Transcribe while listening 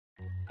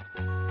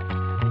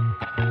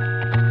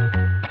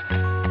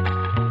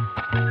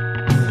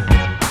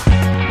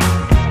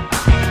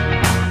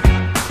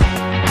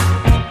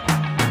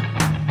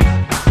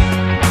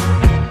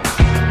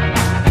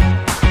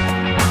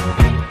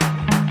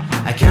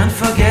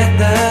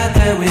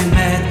day we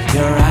met.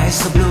 Your eyes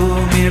so blue,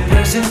 me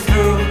piercing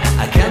through.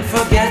 I can't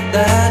forget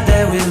the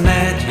day we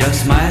met. Your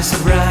smile so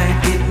bright,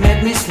 it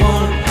made me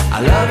swoon.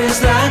 Our love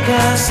is like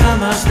a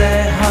summer's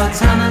day,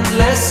 hot and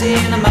endless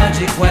in a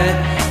magic way.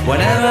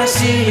 Whenever I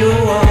see you,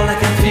 all I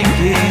can think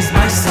is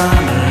my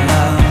summer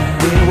love.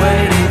 Been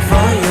waiting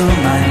for you,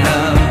 my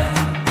love.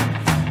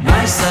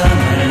 My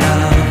summer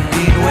love.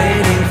 Been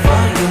waiting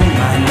for you,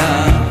 my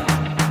love.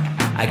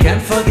 I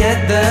can't forget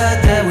the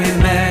day we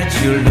met.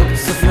 You looked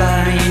so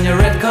fly in your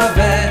red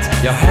Corvette.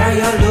 Your hair,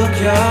 your look,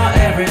 your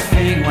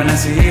everything. When I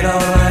see it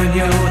all, I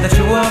knew that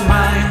you were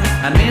mine.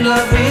 I'm in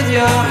love with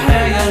your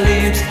hair, your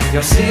lips,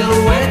 your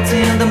silhouette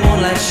in the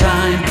moonlight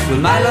shine.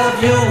 With my love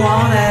you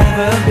won't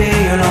ever be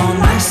alone.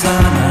 My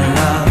summer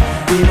love,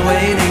 been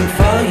waiting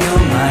for you,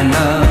 my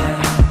love.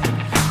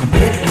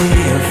 Completely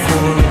a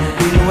fool,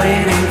 been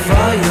waiting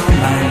for you,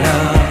 my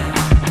love.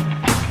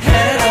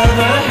 Head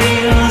over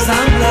heels,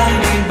 I'm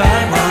blinded by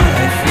what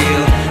I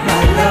feel.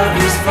 My love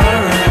is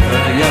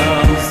forever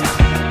yours.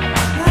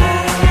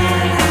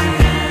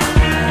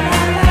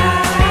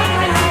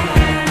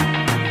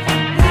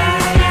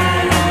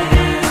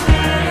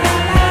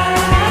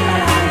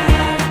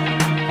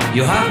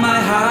 You have my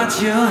heart,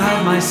 you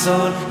have my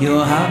soul, you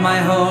have my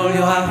whole,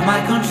 you have my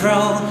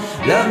control.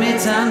 Love me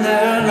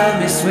tender, love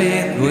me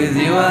sweet. With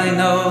you I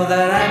know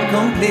that I'm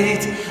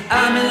complete.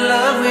 I'm in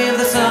love with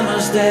the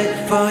summer's day.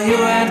 For you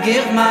I'd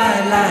give my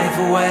life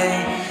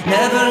away.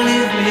 Never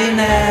leave me,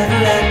 never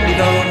let me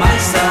go. My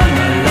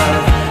summer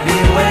love,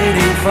 been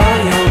waiting for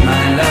you,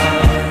 my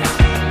love.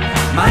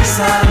 My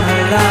summer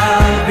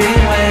love,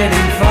 been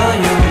waiting for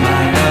you,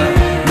 my love.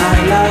 My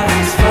love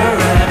is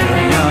forever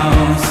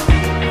yours.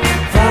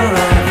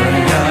 Forever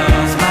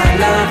yours, my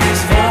love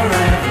is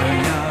forever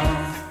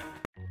yours.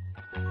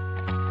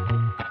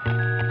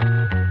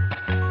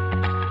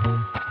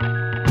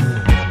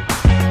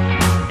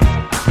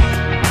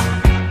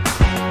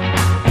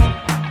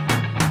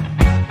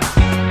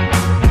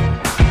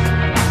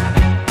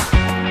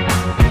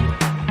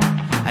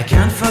 I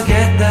can't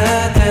forget the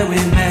day we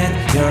met.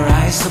 Your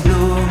eyes so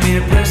blue, me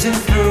piercing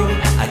through.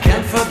 I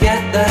can't forget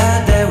the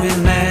day we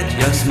met.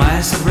 Your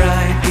smile so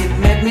bright, it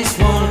made me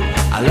swoon.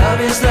 Our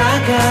love is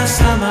like a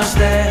summer's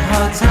day,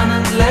 hot and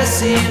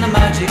endless in a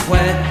magic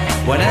way.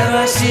 Whenever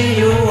I see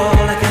you,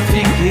 all I can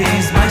think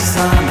is my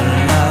summer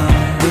love.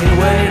 Been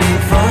waiting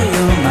for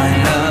you, my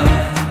love.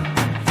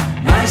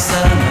 My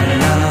summer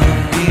love.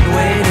 Been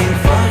waiting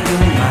for you,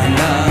 my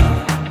love.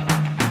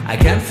 I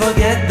can't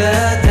forget the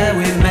day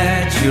we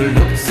met. You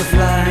looked so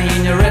fly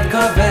in your red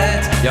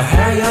Corvette. Your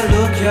hair, your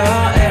look, your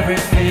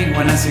everything.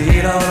 When I see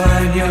it all,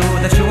 I knew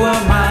that you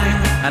were mine.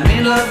 I'm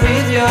in love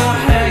with your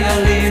hair, your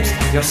lips,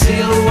 your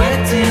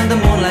silhouette in the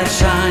moonlight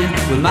shine.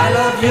 With my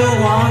love you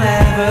won't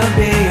ever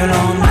be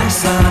alone. My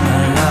summer